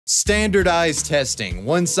Standardized testing,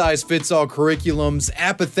 one-size-fits-all curriculums,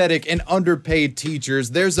 apathetic and underpaid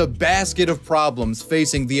teachers, there's a basket of problems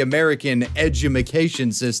facing the American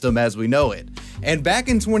education system as we know it. And back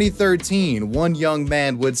in 2013, one young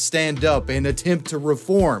man would stand up and attempt to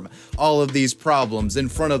reform all of these problems in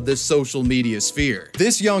front of this social media sphere.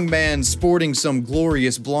 This young man, sporting some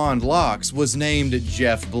glorious blonde locks, was named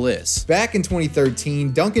Jeff Bliss. Back in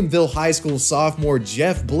 2013, Duncanville High School sophomore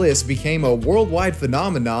Jeff Bliss became a worldwide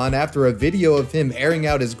phenomenon after a video of him airing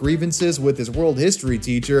out his grievances with his world history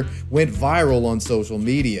teacher went viral on social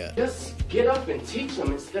media. Just get up and teach them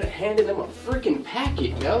instead of handing them a freaking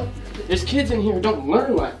packet, yo. There's kids in here who don't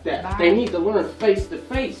learn like that. They need to learn face to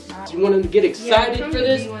face. You want them to get excited for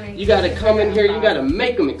this? You gotta come in here, you gotta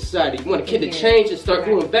make them excited. You want a kid to change and start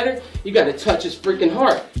doing better? You gotta touch his freaking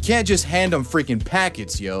heart. You can't just hand them freaking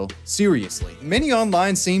packets, yo. Seriously. Many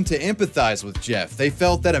online seemed to empathize with Jeff. They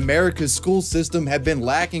felt that America's school system had been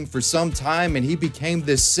lacking for some time and he became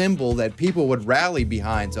this symbol that people would rally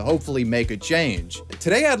behind to hopefully make a change.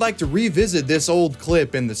 Today I'd like to revisit this old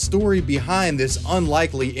clip and the story behind this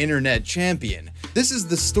unlikely internet champion. This is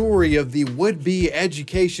the story of the would-be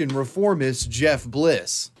education reformist Jeff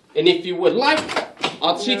Bliss. And if you would like,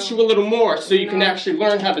 I'll teach you a little more so you can actually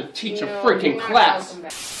learn how to teach a freaking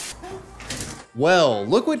class. Well,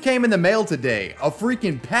 look what came in the mail today. A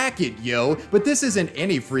freaking packet, yo. But this isn't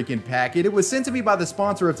any freaking packet. It was sent to me by the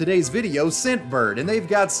sponsor of today's video, Scentbird, and they've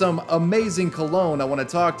got some amazing cologne I want to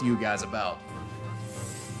talk to you guys about.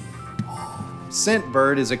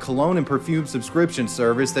 Scentbird is a cologne and perfume subscription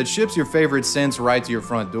service that ships your favorite scents right to your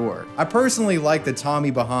front door. I personally like the Tommy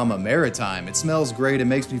Bahama Maritime. It smells great and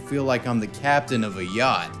makes me feel like I'm the captain of a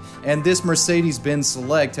yacht. And this Mercedes-Benz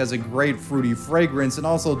Select has a great fruity fragrance and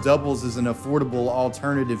also doubles as an affordable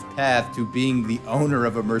alternative path to being the owner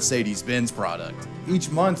of a Mercedes-Benz product. Each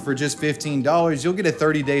month for just $15, you'll get a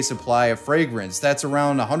 30-day supply of fragrance. That's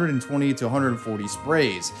around 120 to 140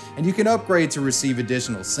 sprays, and you can upgrade to receive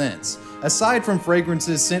additional scents. Aside from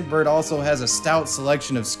fragrances, Scentbird also has a stout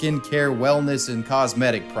selection of skincare, wellness, and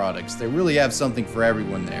cosmetic products. They really have something for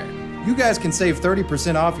everyone there. You guys can save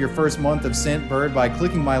 30% off your first month of Scentbird by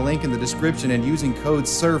clicking my link in the description and using code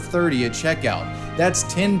SURF30 at checkout. That's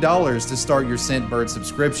 $10 to start your Scentbird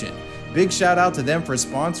subscription. Big shout out to them for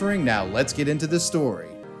sponsoring. Now let's get into the story.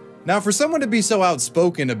 Now, for someone to be so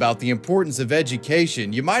outspoken about the importance of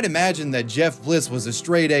education, you might imagine that Jeff Bliss was a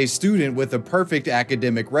straight-A student with a perfect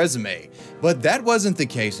academic resume. But that wasn't the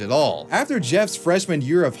case at all. After Jeff's freshman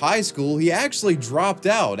year of high school, he actually dropped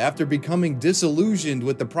out after becoming disillusioned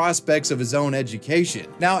with the prospects of his own education.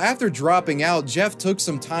 Now, after dropping out, Jeff took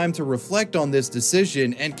some time to reflect on this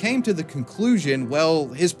decision and came to the conclusion, well,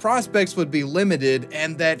 his prospects would be limited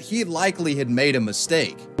and that he likely had made a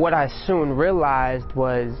mistake. What I soon realized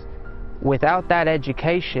was, without that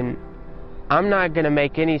education, I'm not going to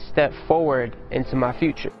make any step forward into my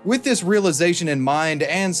future. With this realization in mind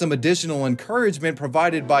and some additional encouragement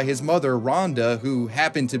provided by his mother, Rhonda, who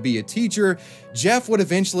happened to be a teacher, Jeff would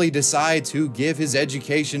eventually decide to give his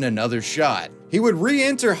education another shot. He would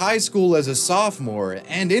re-enter high school as a sophomore,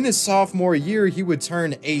 and in his sophomore year he would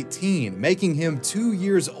turn 18, making him 2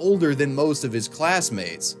 years older than most of his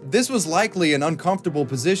classmates. This was likely an uncomfortable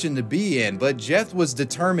position to be in, but Jeff was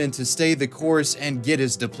determined to stay the course and get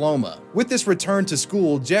his diploma. With this return to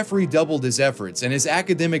school, Jeff redoubled his efforts, and his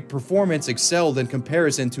academic performance excelled in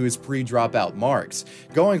comparison to his pre-dropout marks,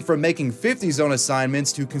 going from making 50s on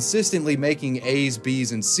assignments to consistently making A's,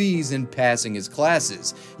 B's, and C's and passing his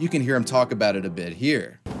classes. You can hear him talk about it a bit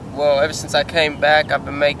here. Well, ever since I came back, I've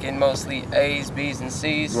been making mostly A's, B's, and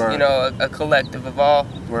C's. Right. You know, a collective of all.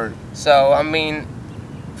 Right. So, I mean,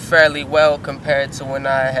 fairly well compared to when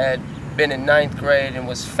I had been in 9th grade and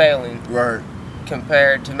was failing. Right.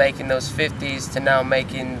 Compared to making those 50s to now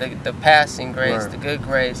making the passing grades, Right. the good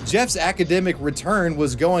grades. Jeff's academic return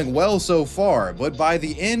was going well so far, but by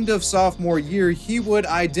the end of sophomore year, he would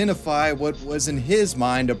identify what was in his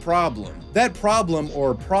mind a problem. That problem,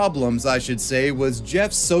 or problems I should say, was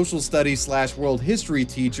Jeff's social studies / world history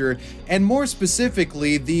teacher, and more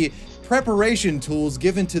specifically, the preparation tools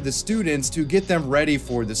given to the students to get them ready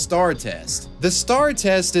for the STAR test. The STAR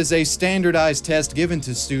test is a standardized test given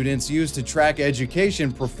to students used to track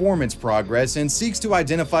education performance progress and seeks to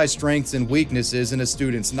identify strengths and weaknesses in a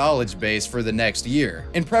student's knowledge base for the next year.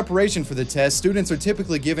 In preparation for the test, students are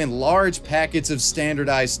typically given large packets of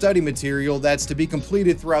standardized study material that's to be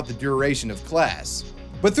completed throughout the duration of class.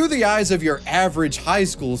 But through the eyes of your average high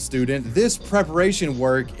school student, this preparation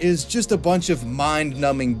work is just a bunch of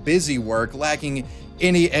mind-numbing busy work lacking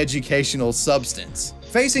any educational substance.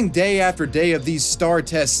 Facing day after day of these STAR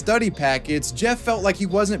test study packets, Jeff felt like he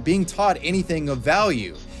wasn't being taught anything of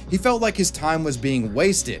value. He felt like his time was being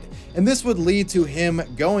wasted, and this would lead to him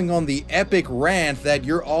going on the epic rant that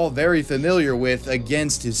you're all very familiar with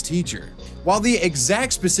against his teacher. While the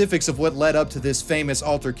exact specifics of what led up to this famous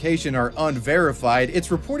altercation are unverified,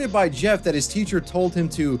 it's reported by Jeff that his teacher told him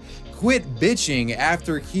to quit bitching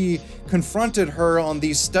after he confronted her on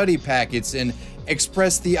these study packets and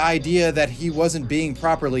expressed the idea that he wasn't being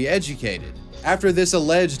properly educated. After this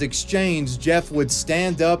alleged exchange, Jeff would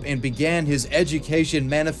stand up and began his education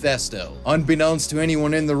manifesto. Unbeknownst to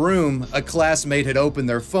anyone in the room, a classmate had opened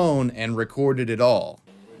their phone and recorded it all.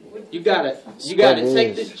 You gotta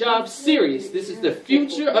take this job serious. This is the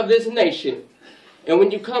future of this nation. And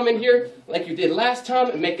when you come in here, like you did last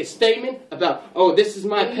time, and make a statement about, oh, this is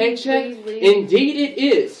my paycheck, indeed it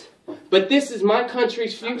is. But this is my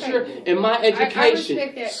country's future and my education. I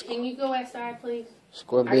respect that. Can you go outside, please?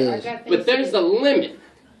 But there's a limit.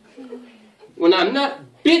 When I'm not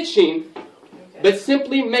bitching, but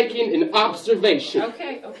simply making an observation.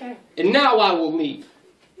 Okay. And now I will leave.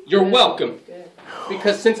 You're welcome.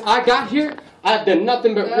 Because since I got here, I've done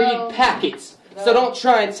nothing but read packets. So don't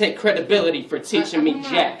try and take credibility for teaching me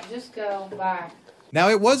jack. Just go. Bye. Now,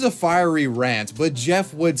 it was a fiery rant, but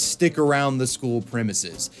Jeff would stick around the school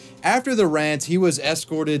premises. After the rant, he was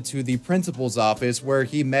escorted to the principal's office where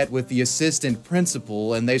he met with the assistant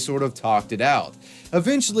principal and they sort of talked it out.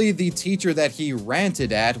 Eventually, the teacher that he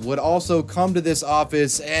ranted at would also come to this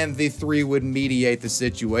office and the three would mediate the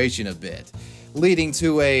situation a bit, leading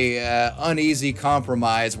to a uneasy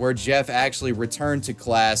compromise where Jeff actually returned to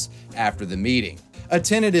class after the meeting. A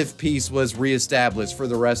tentative peace was reestablished for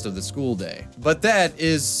the rest of the school day. But that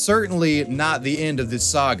is certainly not the end of this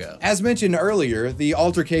saga. As mentioned earlier, the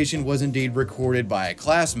altercation was indeed recorded by a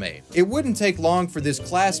classmate. It wouldn't take long for this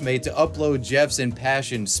classmate to upload Jeff's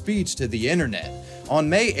impassioned speech to the internet. On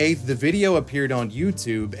May 8th, the video appeared on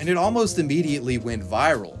YouTube and it almost immediately went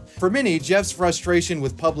viral. For many, Jeff's frustration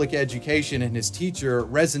with public education and his teacher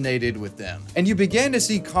resonated with them, and you began to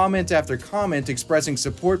see comment after comment expressing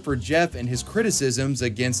support for Jeff and his criticisms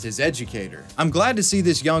against his educator. I'm glad to see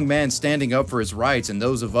this young man standing up for his rights and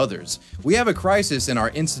those of others. We have a crisis in our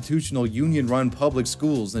institutional union-run public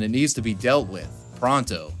schools and it needs to be dealt with,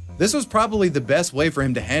 pronto. This was probably the best way for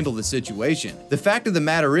him to handle the situation. The fact of the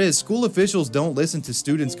matter is, school officials don't listen to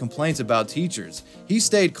students' complaints about teachers. He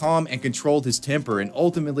stayed calm and controlled his temper and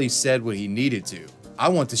ultimately said what he needed to. I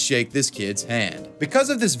want to shake this kid's hand. Because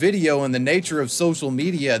of this video and the nature of social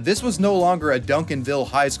media, this was no longer a Duncanville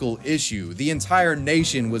High School issue. The entire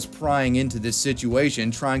nation was prying into this situation,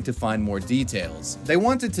 trying to find more details. They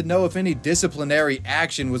wanted to know if any disciplinary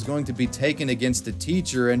action was going to be taken against the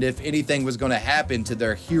teacher and if anything was going to happen to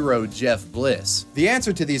their hero, Jeff Bliss. The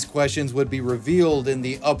answer to these questions would be revealed in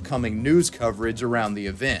the upcoming news coverage around the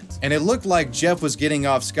event. And it looked like Jeff was getting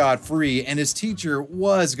off scot-free and his teacher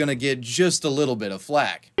was going to get just a little bit of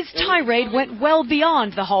flack. His tirade went well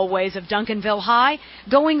beyond the hallways of Duncanville High,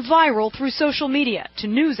 going viral through social media to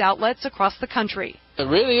news outlets across the country.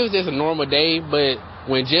 Really, it was just a normal day, but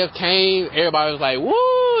when Jeff came, everybody was like,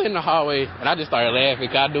 woo, in the hallway, and I just started laughing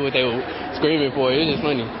because I knew what they were screaming for. It was just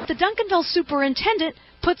funny. The Duncanville superintendent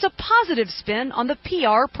puts a positive spin on the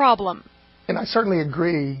PR problem. And I certainly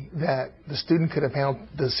agree that the student could have handled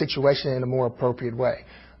the situation in a more appropriate way.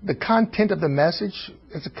 The content of the message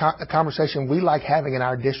is a conversation we like having in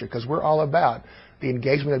our district because we're all about the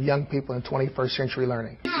engagement of young people in 21st century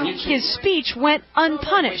learning. His speech went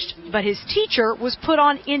unpunished, but his teacher was put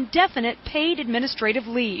on indefinite paid administrative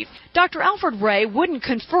leave. Dr. Alfred Ray wouldn't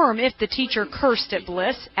confirm if the teacher cursed at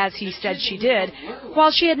Bliss, as he said she did. While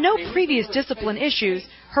she had no previous discipline issues,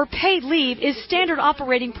 her paid leave is standard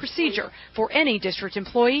operating procedure for any district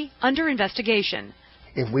employee under investigation.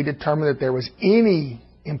 If we determine that there was any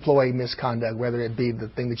employee misconduct, whether it be the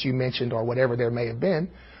thing that you mentioned or whatever there may have been,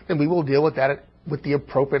 then we will deal with that with the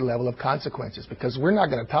appropriate level of consequences, because we're not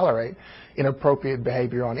going to tolerate inappropriate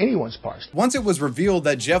behavior on anyone's part. Once it was revealed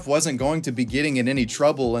that Jeff wasn't going to be getting in any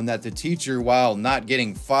trouble and that the teacher, while not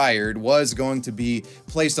getting fired, was going to be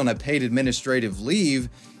placed on a paid administrative leave,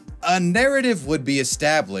 a narrative would be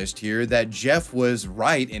established here that Jeff was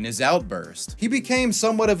right in his outburst. He became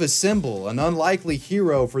somewhat of a symbol, an unlikely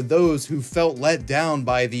hero for those who felt let down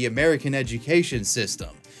by the American education system.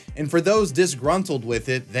 And for those disgruntled with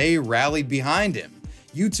it, they rallied behind him.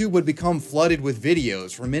 YouTube would become flooded with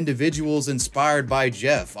videos from individuals inspired by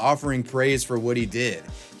Jeff, offering praise for what he did.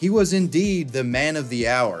 He was indeed the man of the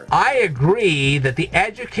hour. I agree that the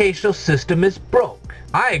educational system is broke.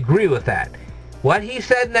 I agree with that. What he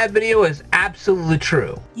said in that video is absolutely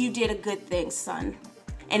true. You did a good thing, son.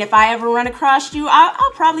 And if I ever run across you,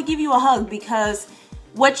 I'll probably give you a hug, because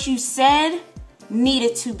what you said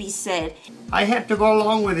needed to be said. I have to go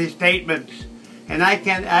along with his statements, and I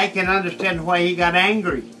can understand why he got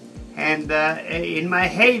angry. And in my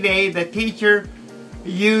heyday, the teacher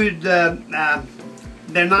used their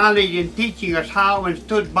knowledge in teaching us how and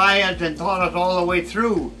stood by us and taught us all the way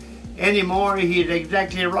through. Anymore, he's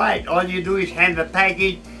exactly right. All you do is hand the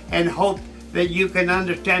package and hope that you can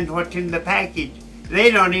understand what's in the package.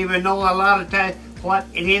 They don't even know a lot of times what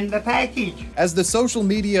is in the package. As the social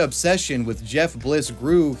media obsession with Jeff Bliss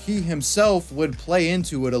grew, he himself would play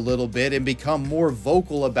into it a little bit and become more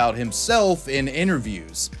vocal about himself in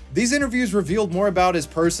interviews. These interviews revealed more about his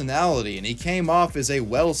personality, and he came off as a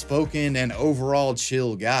well-spoken and overall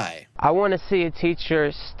chill guy. I want to see a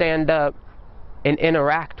teacher stand up and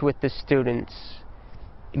interact with the students,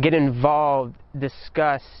 get involved,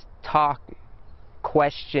 discuss, talk,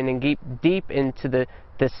 question, and get deep into the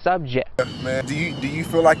subject. Man, do you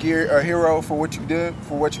feel like you're a hero for what you did,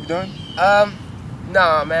 for what you've done?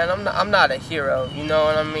 Nah, man, I'm not a hero. You know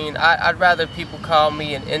what I mean? I'd rather people call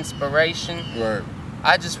me an inspiration. Right.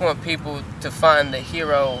 I just want people to find the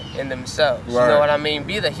hero in themselves. Right. You know what I mean?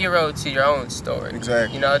 Be the hero to your own story.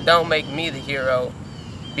 Exactly. You know, don't make me the hero.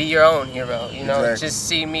 Be your own hero. You know, exactly. Just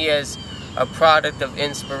see me as a product of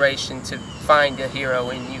inspiration to find a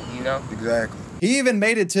hero in you. You know? Exactly. He even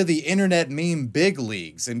made it to the internet meme big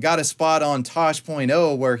leagues and got a spot on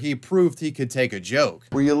Tosh.0 where he proved he could take a joke.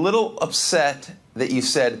 Were you a little upset that you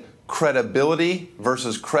said credibility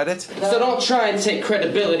versus credit? So don't try and take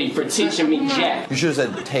credibility for teaching me Jack. You should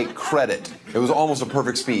have said take credit. It was almost a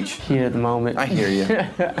perfect speech. Here at the moment. I hear you.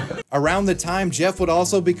 Around the time, Jeff would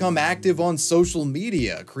also become active on social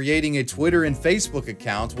media, creating a Twitter and Facebook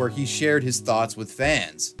account where he shared his thoughts with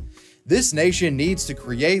fans. This nation needs to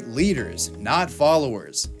create leaders, not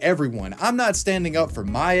followers. Everyone, I'm not standing up for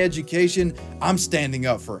my education, I'm standing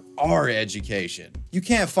up for our education. You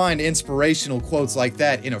can't find inspirational quotes like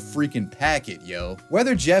that in a freaking packet, yo.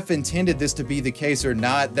 Whether Jeff intended this to be the case or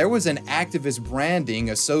not, there was an activist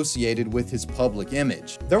branding associated with his public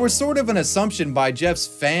image. There was sort of an assumption by Jeff's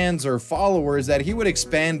fans or followers that he would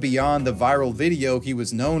expand beyond the viral video he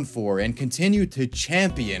was known for and continue to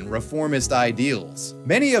champion reformist ideals.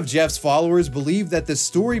 Many of Jeff's followers believed that the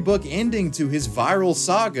storybook ending to his viral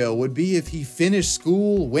saga would be if he finished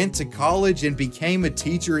school, went to college, and became a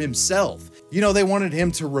teacher himself. You know, they wanted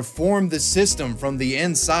him to reform the system from the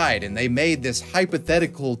inside, and they made this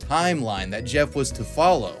hypothetical timeline that Jeff was to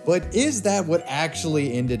follow. But is that what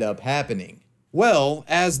actually ended up happening? Well,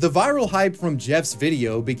 as the viral hype from Jeff's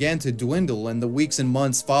video began to dwindle in the weeks and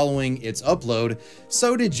months following its upload,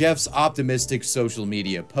 so did Jeff's optimistic social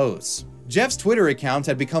media posts. Jeff's Twitter account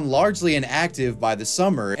had become largely inactive by the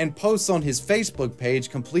summer, and posts on his Facebook page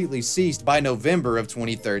completely ceased by November of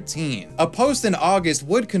 2013. A post in August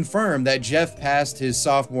would confirm that Jeff passed his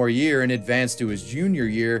sophomore year and advanced to his junior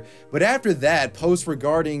year, but after that, posts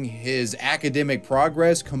regarding his academic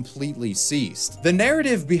progress completely ceased. The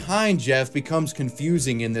narrative behind Jeff becomes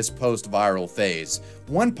confusing in this post-viral phase.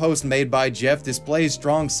 One post made by Jeff displays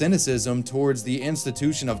strong cynicism towards the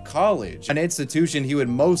institution of college, an institution he would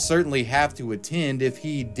most certainly have to attend if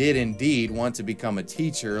he did indeed want to become a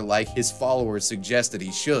teacher like his followers suggested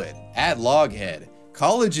he should. At Loghead,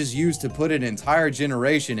 college is used to put an entire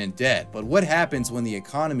generation in debt, but what happens when the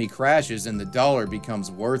economy crashes and the dollar becomes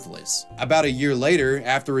worthless? About a year later,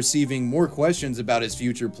 after receiving more questions about his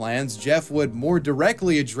future plans, Jeff would more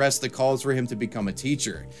directly address the calls for him to become a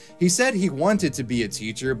teacher. He said he wanted to be a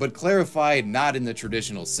teacher, but clarified not in the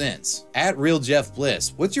traditional sense. At Real Jeff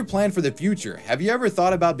Bliss, what's your plan for the future? Have you ever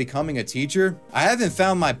thought about becoming a teacher? I haven't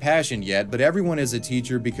found my passion yet, but everyone is a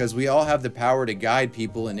teacher because we all have the power to guide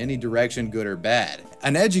people in any direction, good or bad.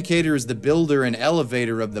 An educator is the builder and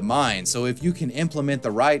elevator of the mind, so if you can implement the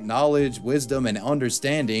right knowledge, wisdom, and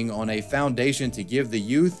understanding on a foundation to give the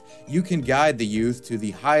youth, you can guide the youth to the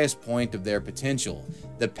highest point of their potential.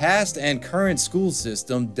 The past and current school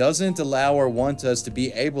system doesn't allow or want us to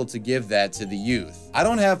be able to give that to the youth. I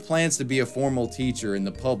don't have plans to be a formal teacher in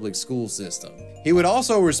the public school system. He would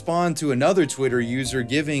also respond to another Twitter user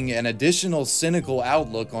giving an additional cynical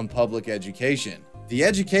outlook on public education. The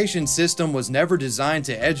education system was never designed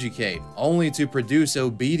to educate, only to produce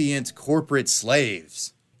obedient corporate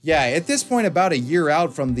slaves. Yeah, at this point, about a year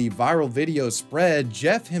out from the viral video spread,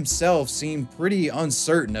 Jeff himself seemed pretty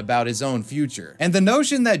uncertain about his own future. And the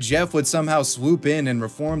notion that Jeff would somehow swoop in and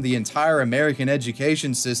reform the entire American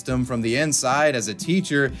education system from the inside as a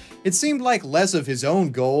teacher, it seemed like less of his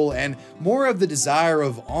own goal and more of the desire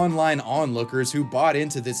of online onlookers who bought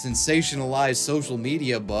into the sensationalized social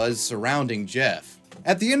media buzz surrounding Jeff.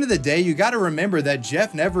 At the end of the day, you gotta remember that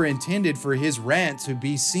Jeff never intended for his rant to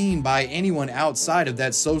be seen by anyone outside of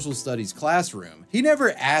that social studies classroom. He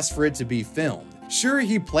never asked for it to be filmed. Sure,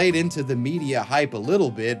 he played into the media hype a little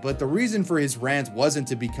bit, but the reason for his rant wasn't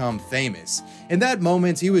to become famous. In that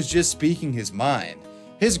moment, he was just speaking his mind.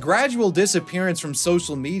 His gradual disappearance from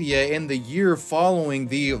social media in the year following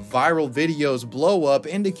the viral video's blow up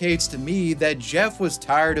indicates to me that Jeff was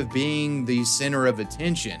tired of being the center of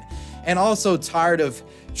attention, and also tired of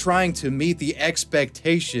trying to meet the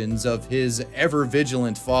expectations of his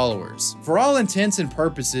ever-vigilant followers. For all intents and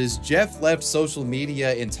purposes, Jeff left social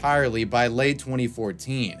media entirely by late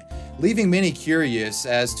 2014, leaving many curious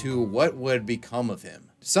as to what would become of him.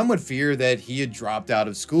 Some would fear that he had dropped out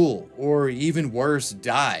of school, or even worse,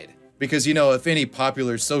 died. Because, you know, if any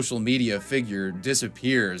popular social media figure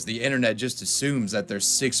disappears, the internet just assumes that they're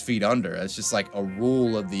 6 feet under. That's just like a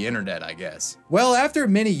rule of the internet, I guess. Well, after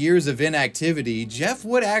many years of inactivity, Jeff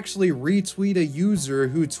would actually retweet a user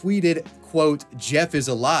who tweeted, quote, "Jeff is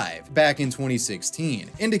alive," back in 2016,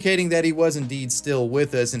 indicating that he was indeed still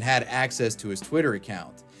with us and had access to his Twitter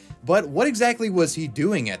account. But what exactly was he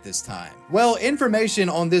doing at this time? Well, information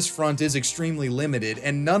on this front is extremely limited,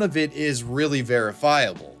 and none of it is really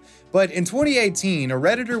verifiable. But in 2018, a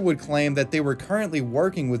Redditor would claim that they were currently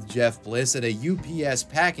working with Jeff Bliss at a UPS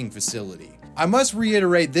packing facility. I must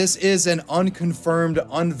reiterate, this is an unconfirmed,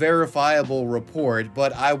 unverifiable report,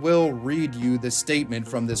 but I will read you the statement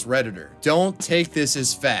from this Redditor. Don't take this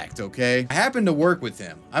as fact, okay? I happen to work with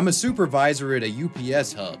him. I'm a supervisor at a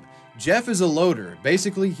UPS hub. Jeff is a loader.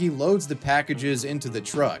 Basically, he loads the packages into the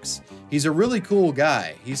trucks. He's a really cool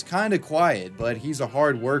guy. He's kinda quiet, but he's a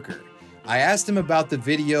hard worker. I asked him about the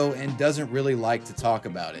video and doesn't really like to talk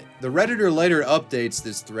about it. The Redditor later updates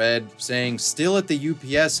this thread, saying, "Still at the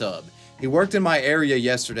UPS hub. He worked in my area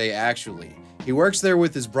yesterday, actually. He works there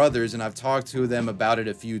with his brothers, and I've talked to them about it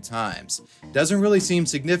a few times. Doesn't really seem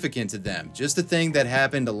significant to them, just a thing that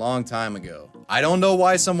happened a long time ago." I don't know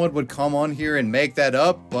why someone would come on here and make that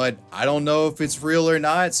up, but I don't know if it's real or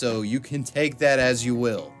not, so you can take that as you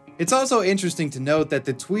will. It's also interesting to note that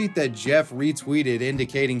the tweet that Jeff retweeted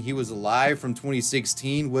indicating he was alive from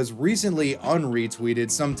 2016 was recently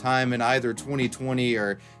unretweeted sometime in either 2020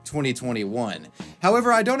 or 2021.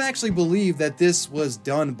 However, I don't actually believe that this was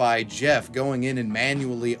done by Jeff going in and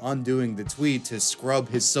manually undoing the tweet to scrub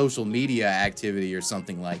his social media activity or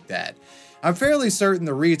something like that. I'm fairly certain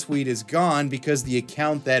the retweet is gone because the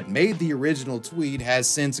account that made the original tweet has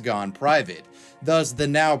since gone private. Thus, the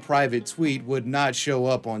now private tweet would not show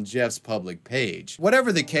up on Jeff's public page.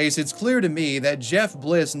 Whatever the case, it's clear to me that Jeff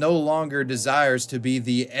Bliss no longer desires to be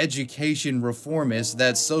the education reformist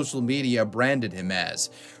that social media branded him as.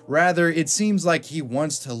 Rather, it seems like he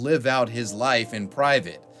wants to live out his life in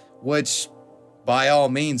private, which, by all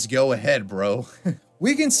means, go ahead, bro.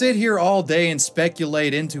 We can sit here all day and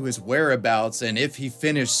speculate into his whereabouts and if he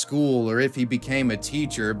finished school or if he became a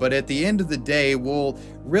teacher, but at the end of the day, we'll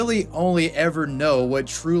really only ever know what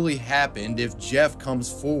truly happened if Jeff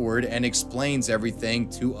comes forward and explains everything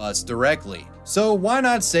to us directly. So why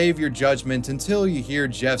not save your judgment until you hear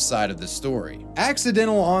Jeff's side of the story?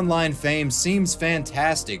 Accidental online fame seems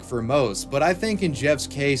fantastic for most, but I think in Jeff's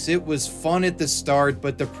case it was fun at the start,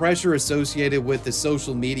 but the pressure associated with the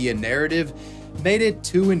social media narrative made it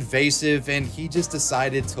too invasive and he just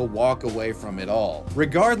decided to walk away from it all.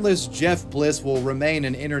 Regardless, Jeff Bliss will remain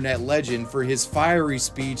an internet legend for his fiery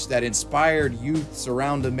speech that inspired youths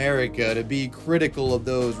around America to be critical of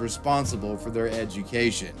those responsible for their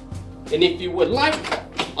education. And if you would like,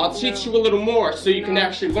 I'll teach you a little more so you can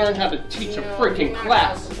actually learn how to teach a freaking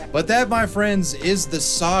class. But that, my friends, is the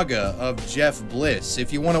saga of Jeff Bliss.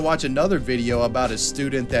 If you want to watch another video about a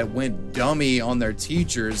student that went dummy on their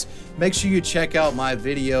teachers, make sure you check out my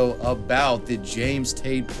video about the James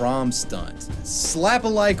Tate prom stunt. Slap a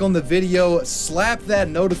like on the video, slap that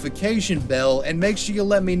notification bell, and make sure you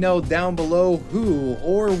let me know down below who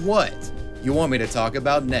or what you want me to talk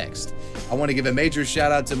about next. I want to give a major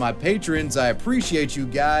shout out to my patrons. I appreciate you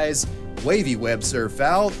guys. Wavy Web Surf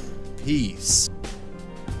out. Peace.